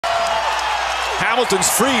Hamilton's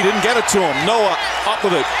free, didn't get it to him. Noah up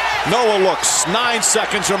with it. Noah looks, 9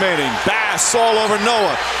 seconds remaining. Bass all over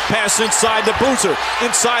Noah. Pass inside to Boozer,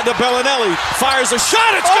 inside to Belinelli. Fires a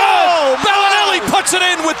shot, it's good! Belinelli puts it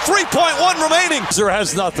in with 3.1 remaining. Boozer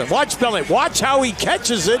has nothing. Watch Belinelli. Watch how he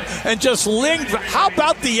catches it and just how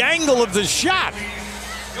about the angle of the shot?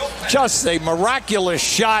 Just a miraculous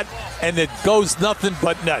shot, and it goes nothing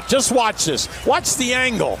but net. Just watch this. Watch the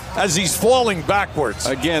angle as he's falling backwards.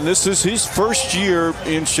 Again, this is his first year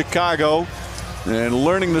in Chicago, and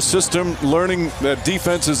learning the system, learning that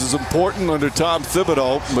defense is as important under Tom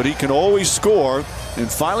Thibodeau, but he can always score, and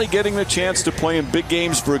finally getting the chance to play in big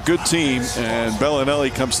games for a good team. And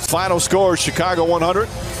Belinelli comes. Final score, Chicago 100.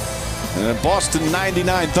 And Boston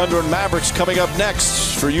 99. Thunder and Mavericks coming up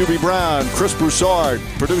next. For UB Brown, Chris Broussard,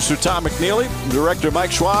 producer Tom McNeely, director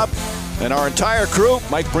Mike Schwab, and our entire crew,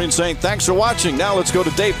 Mike Breen saying thanks for watching. Now let's go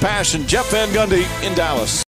to Dave Pasch and Jeff Van Gundy in Dallas.